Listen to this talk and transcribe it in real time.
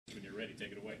ready.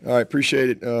 Take it away. All right, appreciate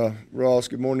it, Ross.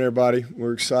 Good morning, everybody.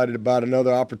 We're excited about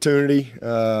another opportunity.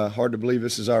 Hard to believe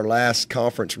this is our last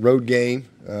conference road game.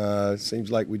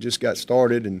 Seems like we just got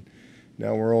started, and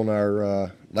now we're on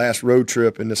our last road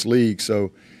trip in this league.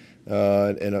 So,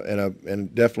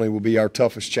 and definitely will be our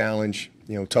toughest challenge.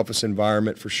 Toughest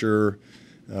environment for sure.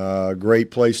 Great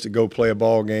place to go play a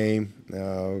ball game.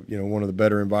 One of the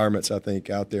better environments I think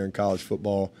out there in college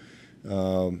football.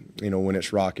 When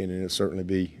it's rocking, and it'll certainly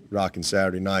be rocking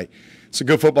Saturday night. It's a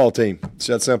good football team. It's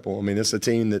that simple. I mean, it's a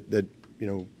team that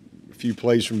a few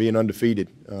plays from being undefeated,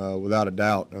 without a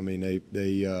doubt. I mean,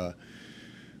 they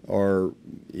are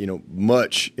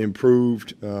much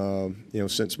improved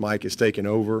since Mike has taken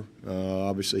over.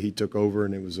 Obviously, he took over,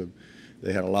 and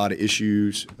they had a lot of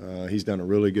issues. He's done a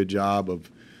really good job of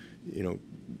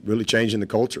really changing the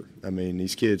culture. I mean,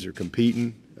 these kids are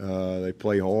competing. They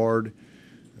play hard.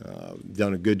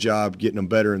 Done a good job getting them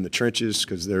better in the trenches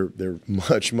because they're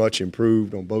much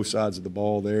improved on both sides of the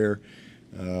ball there.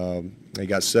 They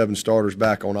got 7 starters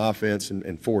back on offense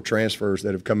and 4 transfers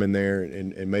that have come in there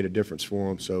and made a difference for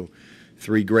them. So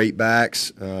 3 great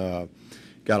backs. Got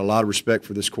a lot of respect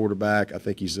for this quarterback. I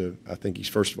think he's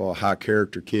first of all a high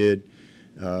character kid.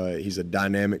 He's a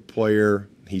dynamic player.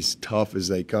 He's tough as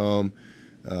they come.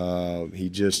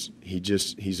 He's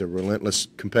a relentless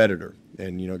competitor.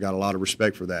 And, got a lot of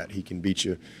respect for that. He can beat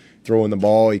you throwing the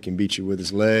ball. He can beat you with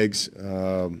his legs.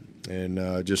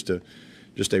 Just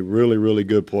a really, really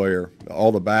good player.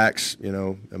 All the backs, they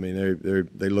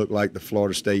look like the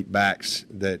Florida State backs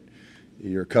that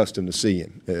you're accustomed to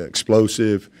seeing.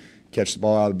 Explosive, catch the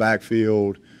ball out of the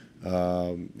backfield.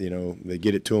 They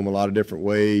get it to them a lot of different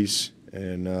ways.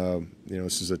 And,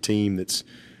 this is a team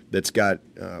that's got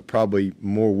probably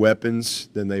more weapons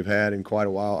than they've had in quite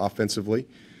a while offensively.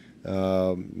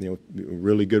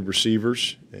 Really good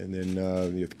receivers, and then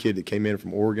the kid that came in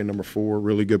from Oregon, number 4,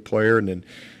 really good player, and then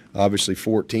obviously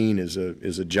 14 is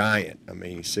a giant. I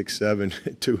mean,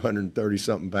 6'7",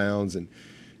 230-something pounds, and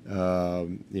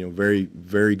very,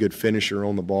 very good finisher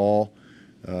on the ball.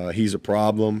 He's a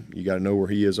problem. You got to know where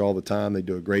he is all the time. They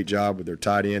do a great job with their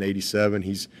tight end, 87.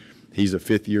 He's a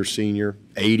 5th-year senior.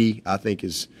 80, I think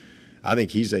he's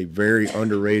a very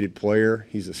underrated player.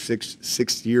 He's a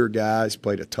sixth-year guy. He's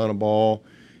played a ton of ball.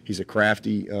 He's a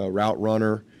crafty route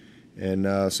runner.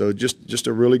 And so just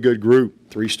a really good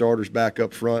group. 3 starters back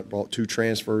up front, brought 2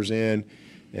 transfers in.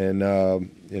 And,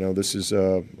 this is,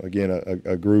 again,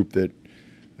 a group that,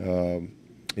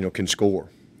 can score.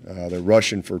 They're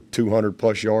rushing for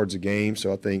 200-plus yards a game.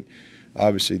 So I think,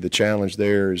 obviously, the challenge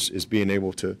there is being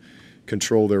able to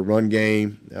control their run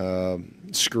game.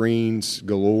 Screens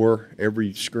galore,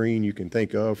 every screen you can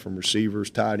think of, from receivers,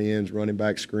 tight ends, running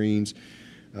back screens,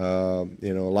 a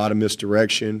lot of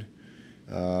misdirection,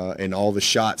 and all the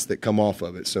shots that come off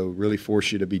of it. So really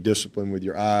force you to be disciplined with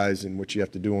your eyes and what you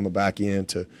have to do on the back end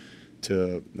to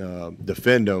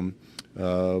defend them.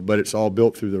 But it's all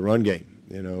built through the run game,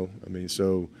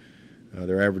 So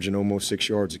they're averaging almost 6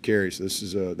 yards a carry. So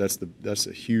that's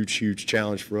a huge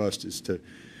challenge for us, is to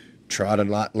try to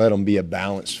not let them be a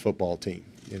balanced football team.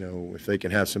 If they can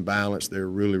have some balance, they're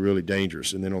really, really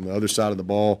dangerous. And then on the other side of the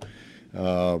ball,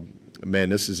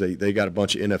 they got a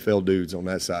bunch of NFL dudes on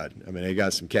that side. I mean, they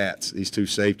got some cats. These 2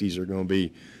 safeties are going to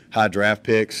be high draft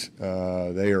picks.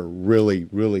 They are really,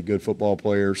 really good football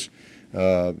players.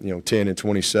 10 and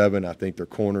 27. I think their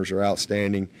corners are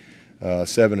outstanding.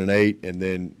 7 and 8, and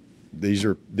then these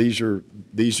are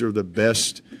the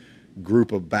best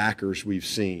group of backers we've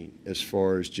seen as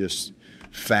far as just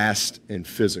fast and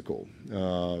physical.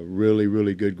 Really,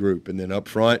 really good group. And then up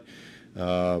front,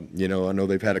 I know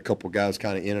they've had a couple guys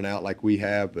kind of in and out like we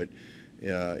have, but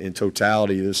in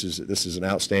totality, this is an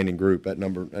outstanding group. That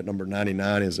number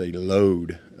 99 is a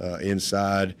load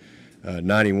inside.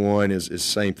 91 is the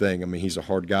same thing. I mean, he's a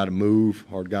hard guy to move,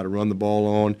 hard guy to run the ball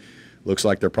on. Looks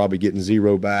like they're probably getting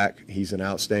 0 back. He's an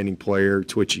outstanding player,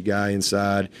 twitchy guy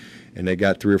inside. And they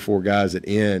got 3 or 4 guys at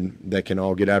end that can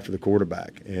all get after the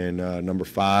quarterback. And number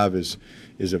 5 is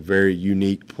a very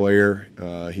unique player.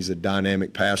 He's a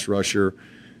dynamic pass rusher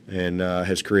and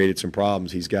has created some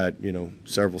problems. He's got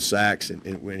several sacks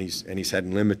and he's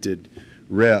had limited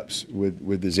reps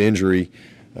with his injury.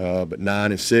 But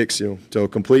 9 and 6, so a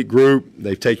complete group.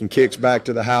 They've taken kicks back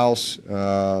to the house.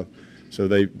 So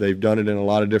they've done it in a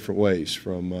lot of different ways,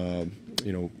 from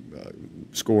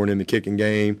scoring in the kicking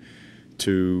game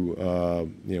to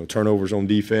turnovers on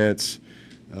defense,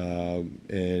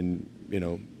 and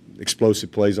explosive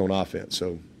plays on offense.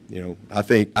 So I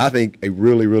think a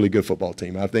really, really good football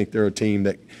team. I think they're a team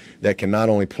that can not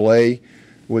only play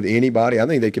with anybody, I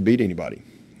think they could beat anybody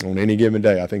on any given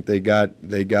day. I think they got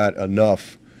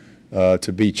enough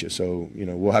to beat you. So,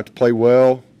 we'll have to play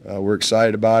well. We're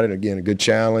excited about it. Again, a good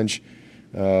challenge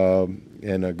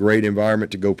and a great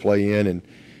environment to go play in.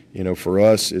 And, for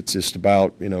us, it's just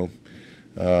about,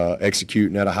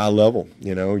 executing at a high level.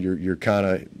 You're kind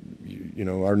of,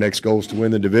 our next goal is to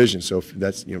win the division. So if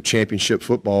that's, championship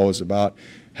football is about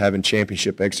having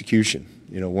championship execution,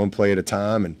 one play at a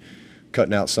time and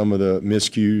cutting out some of the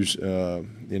miscues,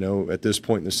 at this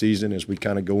point in the season as we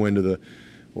kind of go into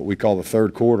what we call the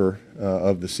third quarter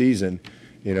of the season.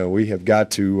 We have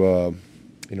got to,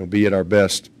 be at our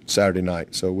best Saturday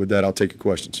night. So with that, I'll take your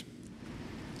questions.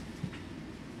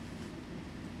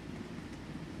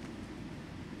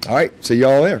 All right, see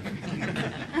y'all there.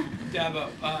 Dabo,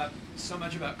 so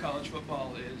much about college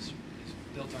football is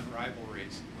built on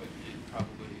rivalries. You'd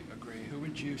probably agree. Who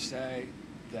would you say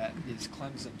that is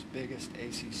Clemson's biggest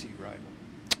ACC rival?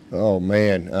 Oh,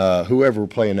 man, whoever we're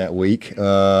playing that week.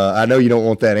 I know you don't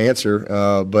want that answer,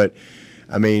 but,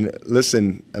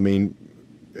 listen,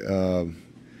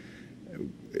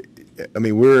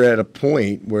 we're at a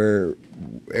point where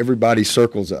everybody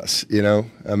circles us,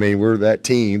 we're that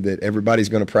team that everybody's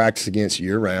going to practice against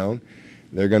year round.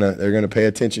 They're gonna pay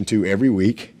attention to every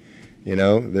week.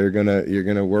 You're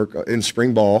gonna work in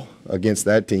spring ball against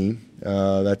that team.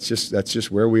 That's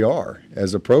just where we are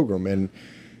as a program. And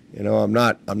I'm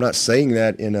not saying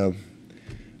that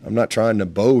I'm not trying to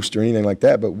boast or anything like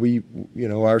that. But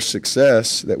our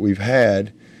success that we've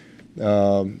had,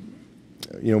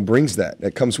 brings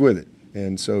that comes with it.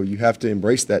 And so you have to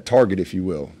embrace that target, if you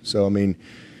will. So man,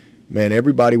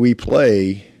 everybody we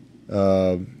play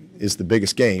is the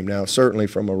biggest game. Now, certainly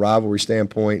from a rivalry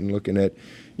standpoint and looking at,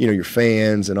 your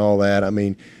fans and all that.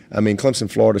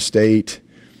 Clemson, Florida State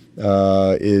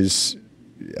is,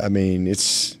 and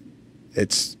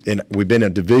we've been a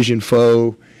division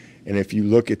foe. And if you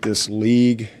look at this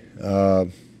league, I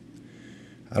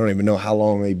don't even know how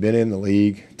long they've been in the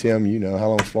league. Tim, how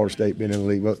long has Florida State been in the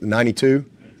league? Well, 92?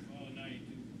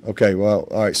 Okay, well,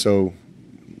 all right, so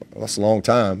that's a long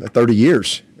time. 30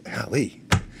 years. Golly.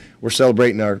 We're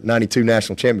celebrating our 92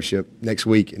 national championship next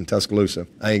week in Tuscaloosa.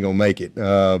 I ain't going to make it.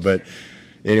 But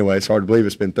anyway, it's hard to believe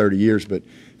it's been 30 years. But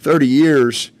 30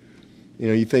 years,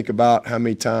 you think about how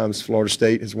many times Florida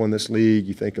State has won this league.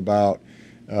 You think about,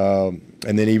 and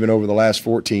then even over the last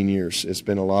 14 years, it's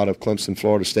been a lot of Clemson,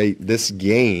 Florida State. This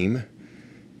game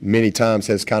many times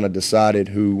has kind of decided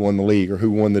who won the league or who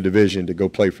won the division to go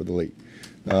play for the league.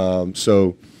 I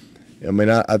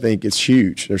think it's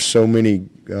huge. There's so many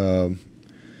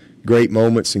great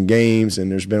moments and games,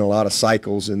 and there's been a lot of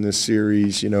cycles in this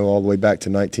series, all the way back to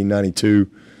 1992.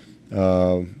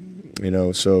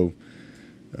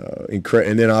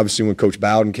 And then obviously when Coach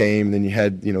Bowden came, then you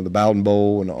had, the Bowden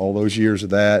Bowl and all those years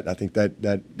of that. I think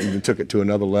that even took it to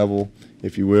another level,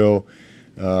 if you will.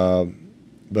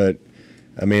 But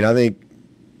I think,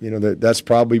 that's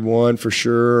probably one for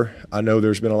sure. I know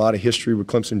there's been a lot of history with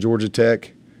Clemson, Georgia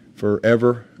Tech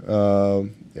forever.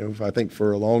 I think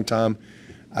for a long time.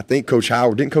 I think Coach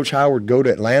Howard, didn't Coach Howard go to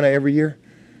Atlanta every year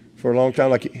for a long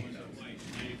time?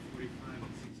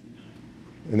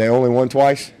 And they only won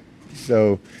twice?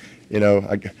 So,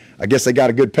 I guess they got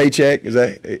a good paycheck. Is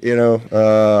that,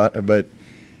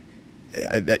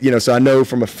 so I know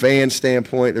from a fan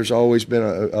standpoint, there's always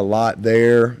been a lot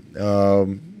there.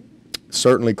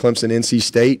 Certainly Clemson, NC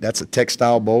State, that's a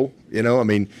textile bowl.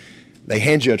 They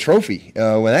hand you a trophy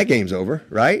when that game's over,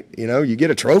 right? You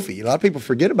get a trophy. A lot of people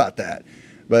forget about that.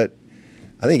 But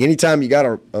I think anytime you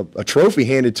got a trophy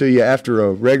handed to you after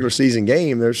a regular season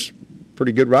game, there's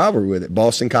pretty good rivalry with it.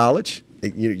 Boston College,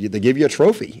 they give you a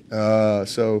trophy. I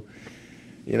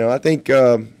think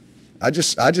I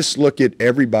just look at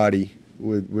everybody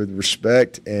with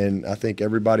respect, and I think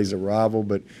everybody's a rival.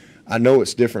 But I know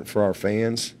it's different for our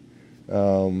fans,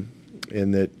 and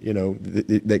that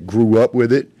that grew up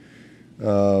with it.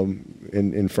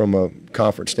 And from a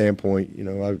conference standpoint,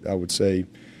 I would say,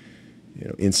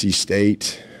 NC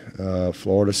State,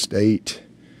 Florida State,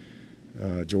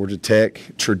 Georgia Tech,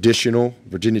 traditional.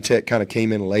 Virginia Tech kind of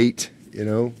came in late,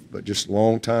 but just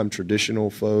long-time traditional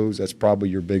foes. That's probably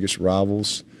your biggest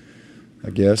rivals,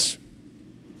 I guess.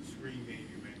 The screen game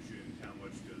you mentioned, how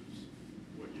much does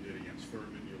what you did against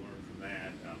Furman, you learn from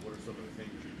that? What are some of the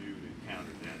things you do to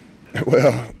counter that?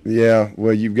 Well, yeah.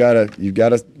 Well, you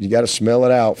gotta smell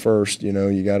it out first.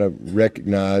 You gotta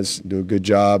recognize, do a good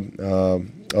job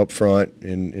up front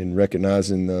in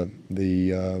recognizing the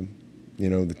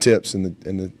tips and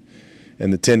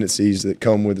the tendencies that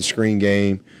come with the screen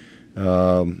game,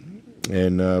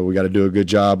 and we got to do a good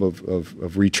job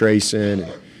of retracing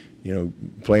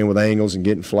playing with angles and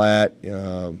getting flat.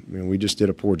 We just did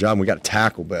a poor job. We got to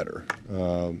tackle better,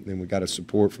 and we got to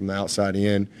support from the outside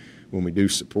in when we do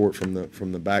support from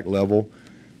the back level.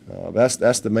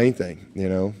 That's the main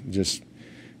thing. Just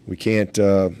we can't.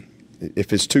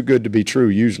 If it's too good to be true,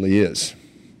 usually is.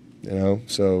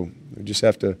 So we just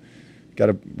got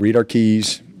to read our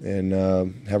keys and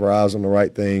have our eyes on the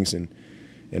right things and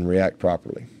react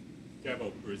properly.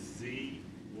 Dabo, Brzee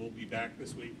will be back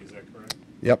this week, is that correct?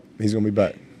 Yep, he's going to be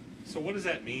back. So what does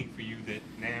that mean for you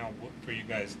for you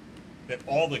guys, that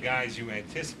all the guys you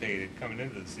anticipated coming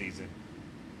into the season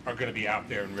are going to be out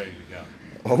there and ready to go?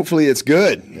 Hopefully it's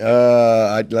good.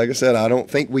 Like I said, I don't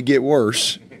think we get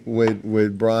worse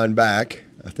with Brian back.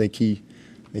 I think he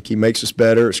makes us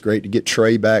better. It's great to get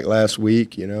Trey back last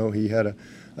week. He had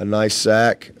a nice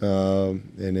sack, and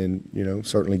then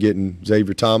certainly getting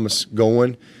Xavier Thomas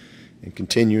going and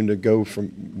continuing to go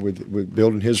with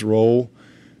building his role,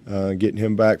 getting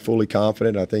him back fully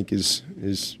confident, I think is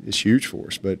huge for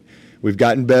us. But we've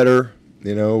gotten better.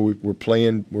 We're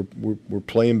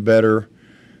playing better.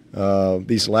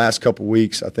 These last couple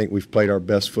weeks, I think we've played our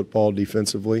best football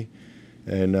defensively,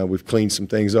 and we've cleaned some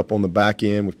things up on the back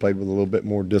end. We've played with a little bit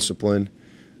more discipline,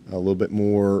 a little bit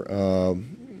more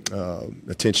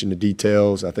attention to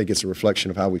details. I think it's a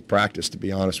reflection of how we've practiced, to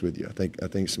be honest with you. I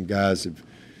think some guys have,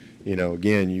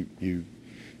 again, you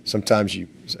sometimes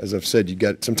as I've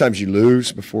said, sometimes you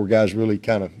lose before guys really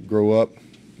kind of grow up.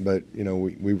 But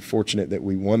we were fortunate that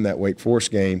we won that Wake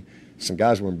Forest game. Some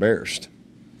guys were embarrassed.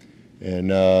 And,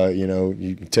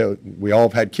 you can tell, we all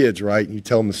have had kids, right? You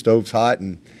tell them the stove's hot,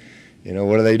 and,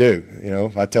 what do?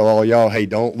 If I tell all y'all, hey,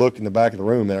 don't look in the back of the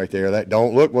room right there,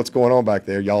 don't look what's going on back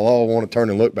there, y'all all want to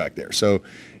turn and look back there. So,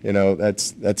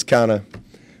 that's kind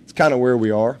of where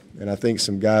we are. And I think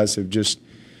some guys have just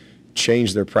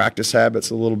changed their practice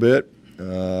habits a little bit.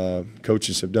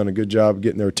 Coaches have done a good job of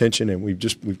getting their attention, and we've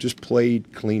just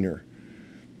played cleaner.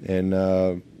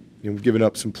 And, we've given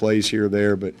up some plays here or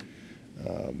there, but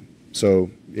so,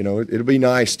 it'll be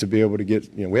nice to be able to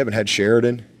get, we haven't had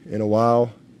Sheridan in a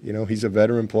while. He's a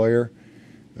veteran player.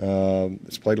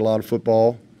 He's played a lot of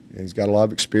football, and he's got a lot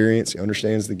of experience. He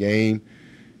understands the game,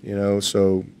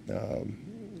 so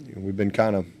we've been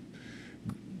kind of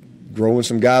growing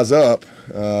some guys up.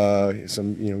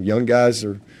 Some, young guys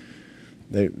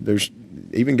there's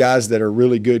even guys that are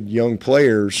really good young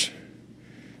players.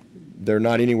 They're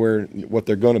not anywhere what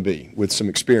they're going to be with some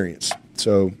experience.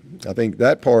 So I think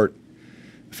that part,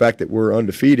 the fact that we're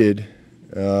undefeated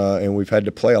and we've had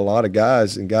to play a lot of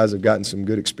guys and guys have gotten some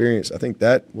good experience, I think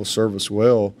that will serve us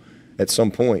well at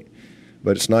some point.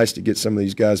 But it's nice to get some of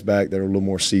these guys back that are a little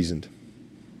more seasoned.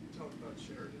 Talk about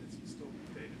Sheridan. Is he still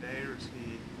day-to-day or is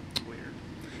he cleared?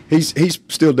 He's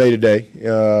still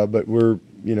day-to-day, but we're,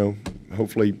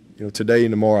 hopefully, today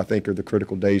and tomorrow I think are the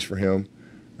critical days for him.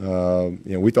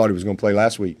 We thought he was going to play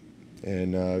last week,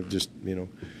 and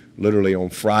literally on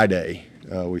Friday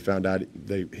we found out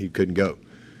he couldn't go.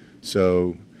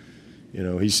 So,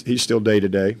 he's still day to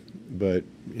day, but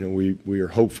we are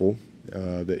hopeful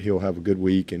that he'll have a good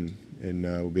week and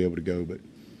we'll be able to go. But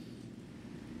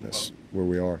that's where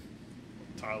we are.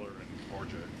 Tyler and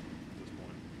RJ at this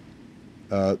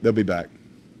point. They'll be back.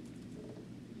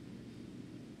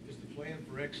 Is the plan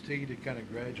for XT to kind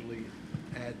of gradually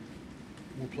add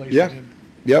more plays Yeah. for him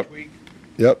Yep. each week?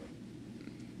 Yep.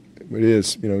 It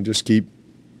is, just keep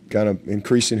kind of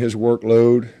increasing his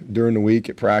workload during the week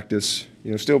at practice.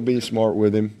 Still be smart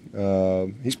with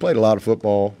him. He's played a lot of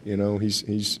football.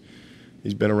 He's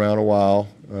been around a while.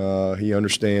 He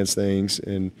understands things,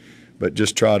 but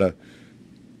just try to,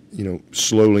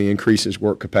 slowly increase his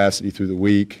work capacity through the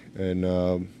week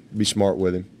and be smart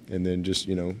with him. And then just,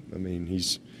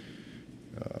 he's.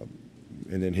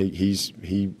 And then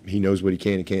he knows what he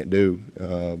can and can't do,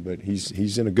 but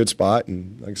he's in a good spot,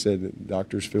 and like I said, the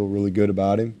doctors feel really good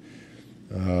about him.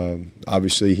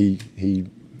 Obviously, he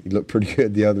looked pretty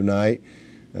good the other night,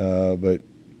 but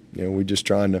we're just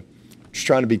trying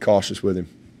to be cautious with him,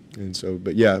 and so.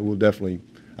 But yeah, we'll definitely.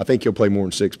 I think he'll play more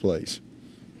than 6 plays.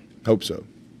 Hope so.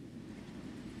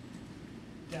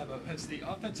 Dabo, has the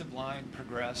offensive line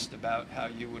progressed about how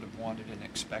you would have wanted and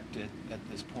expected at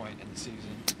this point in the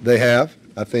season? They have.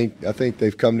 I think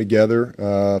they've come together.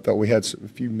 I thought we had a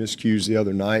few miscues the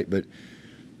other night, but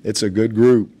it's a good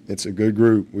group.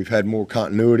 We've had more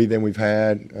continuity than we've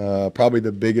had. Probably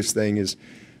the biggest thing is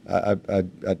I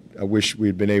wish we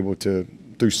had been able to,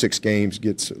 through 6 games,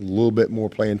 get a little bit more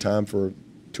playing time for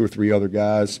 2 or 3 other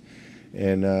guys,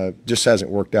 and just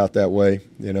hasn't worked out that way,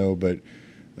 But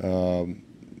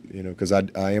because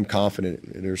I am confident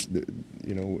there's,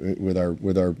 with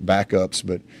our backups,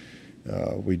 but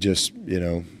we just,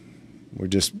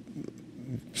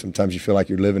 sometimes you feel like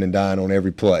you're living and dying on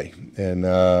every play. And,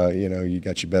 you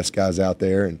got your best guys out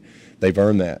there, and they've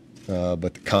earned that.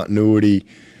 But the continuity,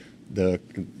 the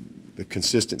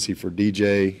consistency for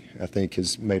DJ, I think,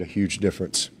 has made a huge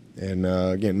difference. And,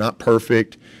 again, not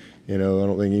perfect. I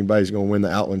don't think anybody's going to win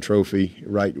the Outland Trophy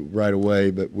right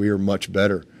away, but we are much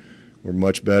better. We're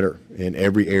much better in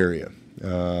every area.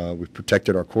 We've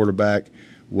protected our quarterback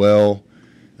well.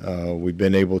 We've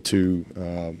been able to,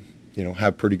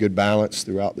 have pretty good balance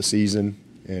throughout the season.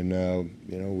 And,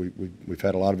 we've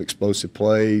had a lot of explosive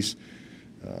plays.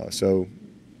 So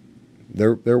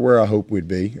they're where I hope we'd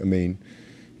be. I mean,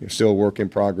 still a work in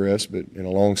progress, but in a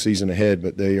long season ahead.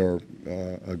 But they are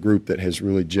a group that has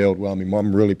really gelled well. I mean,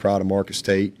 I'm really proud of Marcus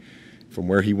Tate. From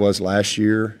where he was last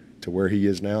year to where he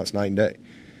is now, it's night and day.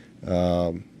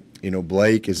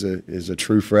 Blake is a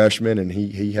true freshman, and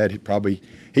he probably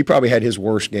had his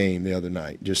worst game the other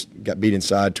night. Just got beat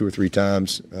inside 2 or 3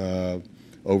 times,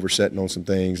 oversetting on some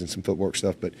things and some footwork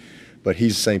stuff. But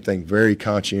he's the same thing. Very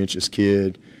conscientious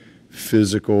kid,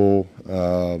 physical.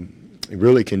 He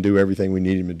really can do everything we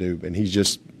need him to do, and he's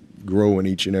just growing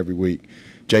each and every week.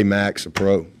 J Mac's a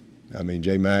pro. I mean,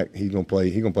 J Mac, he's gonna play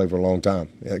for a long time.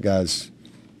 That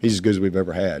he's as good as we've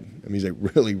ever had. I mean, he's a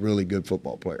really, really good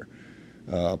football player.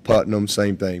 Putnam,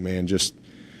 same thing, man.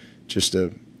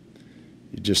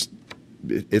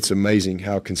 It's amazing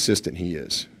how consistent he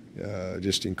is.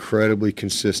 Just incredibly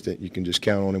consistent. You can just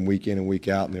count on him week in and week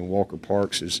out. And then Walker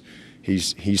Parks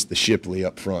he's the Shipley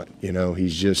up front. He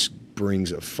just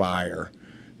brings a fire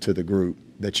to the group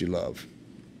that you love.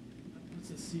 What's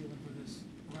the ceiling for this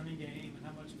running game, and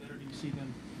how much better do you see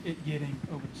them getting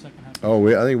over the second half?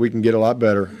 I think we can get a lot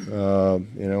better.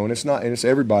 And it's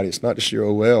everybody. It's not just your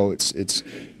OL. It's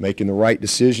making the right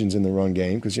decisions in the run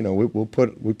game, because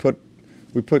we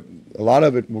put a lot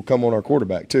of it will come on our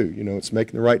quarterback too. It's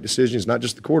making the right decisions, not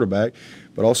just the quarterback,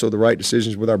 but also the right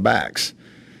decisions with our backs,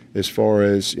 as far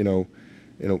as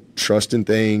trusting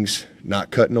things,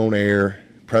 not cutting on air,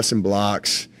 pressing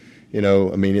blocks.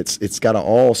 It's got to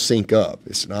all sync up.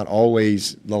 It's not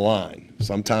always the line.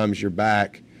 Sometimes your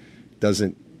back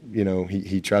doesn't.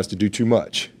 He tries to do too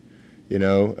much.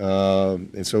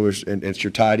 And so it's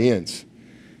your tight ends.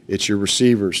 It's your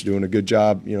receivers doing a good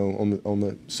job, on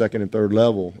the second and third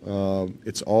level.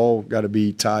 It's all got to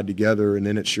be tied together, and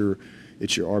then it's your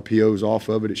RPOs off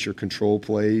of it. It's your control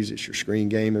plays. It's your screen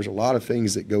game. There's a lot of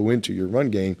things that go into your run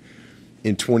game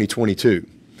in 2022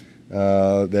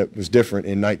 that was different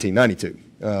in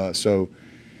 1992. So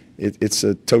it's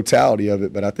a totality of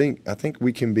it. But I think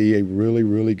we can be a really,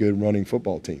 really good running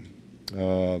football team.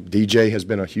 DJ has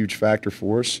been a huge factor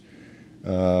for us.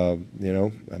 He's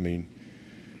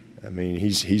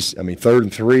 3rd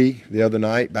and 3 the other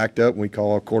night, backed up, and we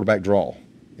call a quarterback draw.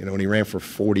 And he ran for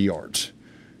 40 yards.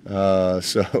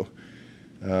 So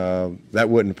that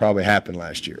wouldn't probably happen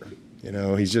last year.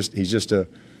 He's just a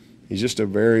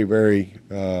very, very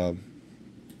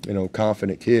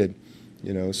confident kid.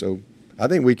 So I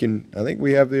think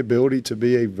we have the ability to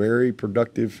be a very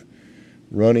productive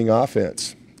running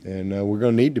offense, and we're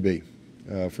going to need to be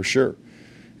for sure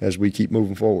as we keep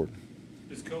moving forward.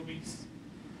 Does Kobe's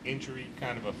injury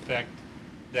kind of affect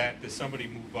that? Does somebody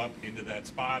move up into that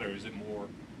spot, or is it more?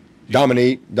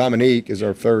 Dominique is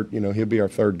our third. He'll be our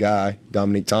third guy,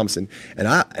 Dominique Thomason, and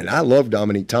I love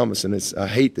Dominique Thomason. I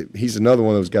hate that he's another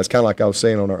one of those guys. Kind of like I was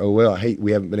saying on our OL, I hate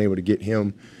we haven't been able to get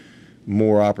him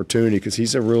more opportunity, because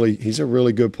he's a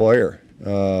really good player.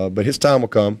 But his time will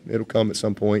come. It'll come at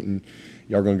some point, and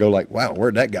y'all are going to go like, wow,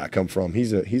 where'd that guy come from?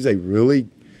 He's a really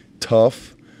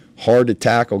tough, hard to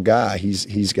tackle guy.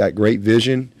 He's got great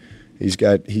vision. He's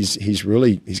got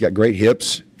great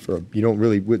hips.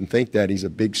 Wouldn't think that. He's a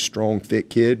big, strong, thick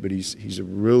kid, but he's a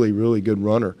really, really good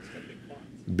runner.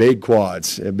 Big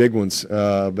quads, big ones.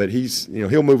 But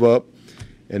he'll move up,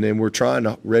 and then we're trying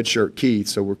to redshirt Keith,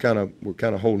 so we're kind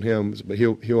of holding him, but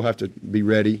he'll have to be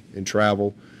ready and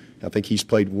travel. I think he's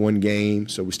played 1 game,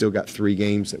 so we still got 3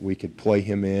 games that we could play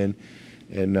him in,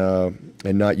 and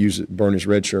not burn his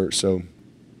red shirt. So,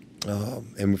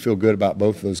 and we feel good about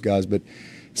both of those guys, but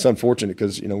it's unfortunate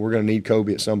because we're going to need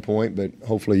Kobe at some point, but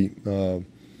hopefully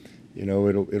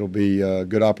it'll be a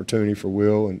good opportunity for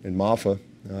Will and Maffa.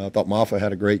 I thought Maffa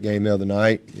had a great game the other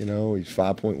night. He's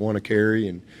 5.1 a carry,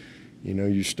 and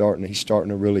he's starting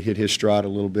to really hit his stride a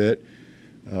little bit.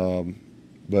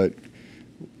 But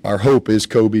our hope is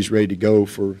Kobe's ready to go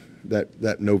for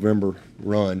that November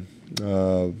run.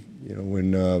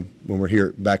 When we're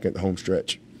here back at the home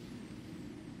stretch.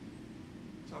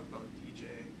 Talk about DJ,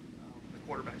 the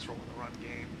quarterback's role in the run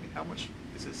game. I mean, how much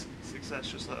is his success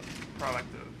just a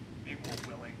product of being more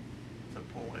willing to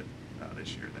pull it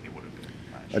this year than he would have been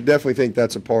last I year. definitely think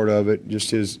that's a part of it.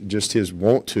 Just his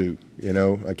want to,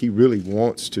 like he really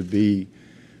wants to be,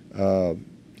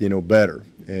 better.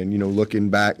 And looking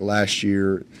back last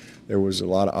year, there was a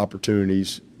lot of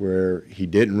opportunities where he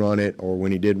didn't run it, or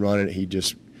when he did run it,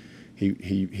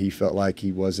 he felt like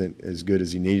he wasn't as good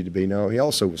as he needed to be. No, he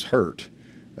also was hurt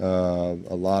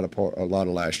a lot of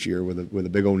last year with a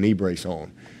big old knee brace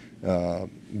on.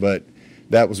 But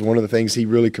that was one of the things he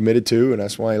really committed to, and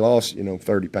that's why he lost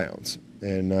 30 pounds.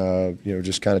 And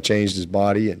just kind of changed his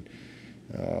body, and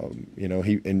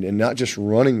and not just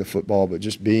running the football, but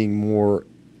just being more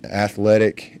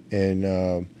athletic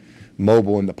and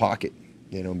mobile in the pocket.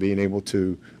 Being able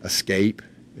to escape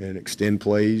and extend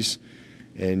plays,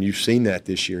 and you've seen that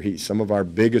this year. Some of our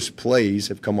biggest plays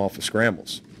have come off of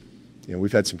scrambles.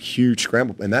 We've had some huge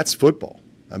scramble, and that's football.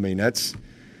 I mean, that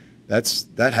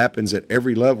happens at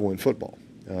every level in football.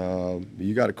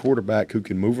 You got a quarterback who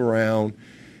can move around,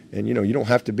 and you don't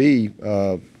have to be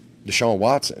Deshaun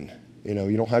Watson.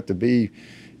 You don't have to be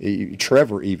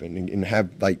Trevor even and have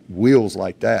like wheels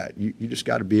like that. You just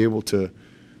got to be able to.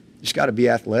 You just got to be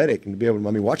athletic and to be able to.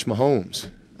 I mean, watch Mahomes.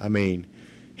 I mean,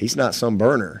 he's not some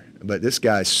burner, but this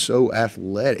guy's so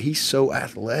athletic. He's so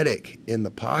athletic in the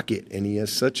pocket, and he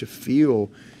has such a feel,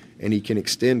 and he can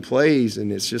extend plays,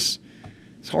 and it's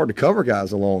hard to cover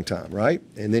guys a long time, right?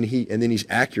 And then he's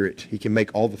accurate. He can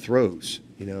make all the throws,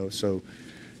 So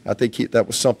I think that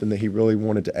was something that he really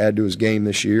wanted to add to his game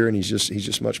this year, and he's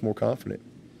just much more confident.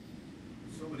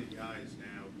 So many guys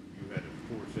now who you had to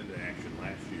force into action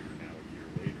last year, now a year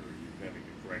later, are you having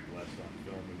to correct less on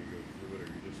film when you go through it, or are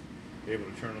you just able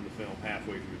to turn on the film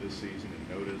halfway through this season and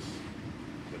notice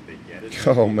that they get it?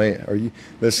 Oh, man.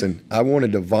 Listen, I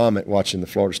wanted to vomit watching the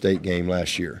Florida State game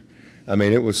last year. I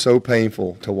mean, it was so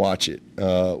painful to watch it.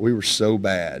 We were so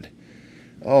bad.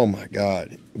 Oh, my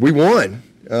God. We won,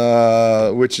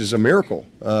 which is a miracle,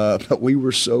 but we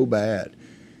were so bad.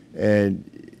 And,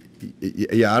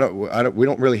 yeah, we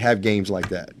don't really have games like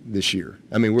that this year.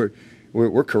 I mean,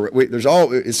 we're correct.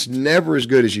 It's never as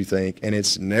good as you think, and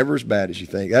it's never as bad as you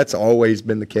think. That's always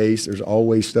been the case. There's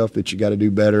always stuff that you got to do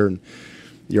better, and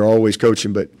you're always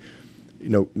coaching. But,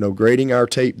 grading our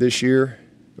tape this year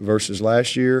versus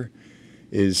last year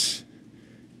is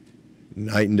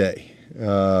night and day.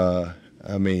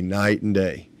 I mean, night and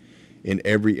day in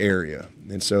every area.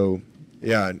 And so,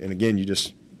 yeah, and again, you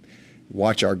just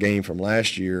watch our game from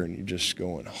last year, and you're just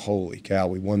going, holy cow,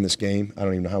 we won this game. I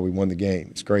don't even know how we won the game.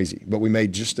 It's crazy. But we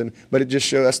made but it just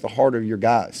shows that's the heart of your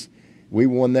guys. We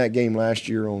won that game last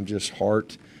year on just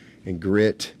heart and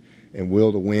grit and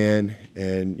will to win,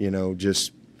 and,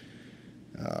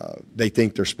 they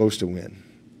think they're supposed to win.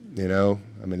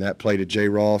 I mean, that play to Jay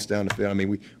Ross down the field. I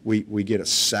mean, we get a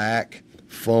sack,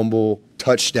 fumble,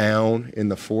 touchdown in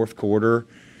the fourth quarter,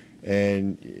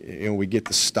 and we get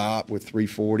the stop with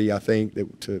 3:40, I think,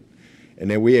 and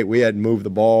then we had moved the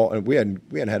ball, and we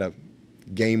hadn't had a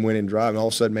game-winning drive, and all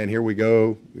of a sudden, man, here we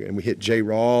go, and we hit Jay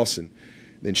Ross, and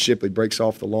then Shipley breaks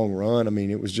off the long run. I mean,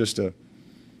 it was just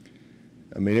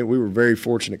we were very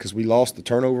fortunate because we lost the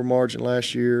turnover margin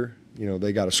last year.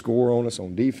 They got a score on us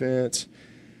on defense.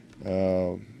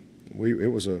 It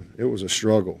was a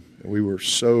struggle. We were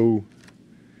so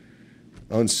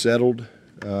unsettled.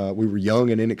 We were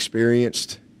young and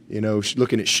inexperienced.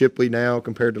 Looking at Shipley now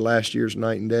compared to last year's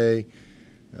night and day.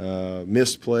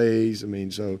 Missed plays. I mean,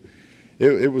 so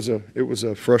it was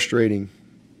a frustrating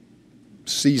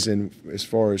season as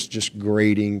far as just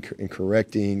grading and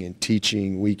correcting and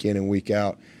teaching week in and week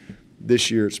out. This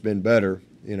year it's been better.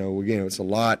 Again, it's a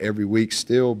lot every week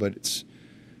still, but it's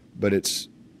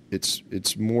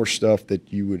more stuff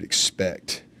that you would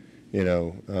expect,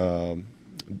 normal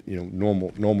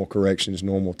corrections,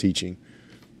 normal teaching,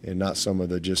 and not some of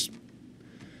the just,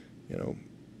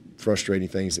 frustrating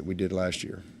things that we did last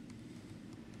year.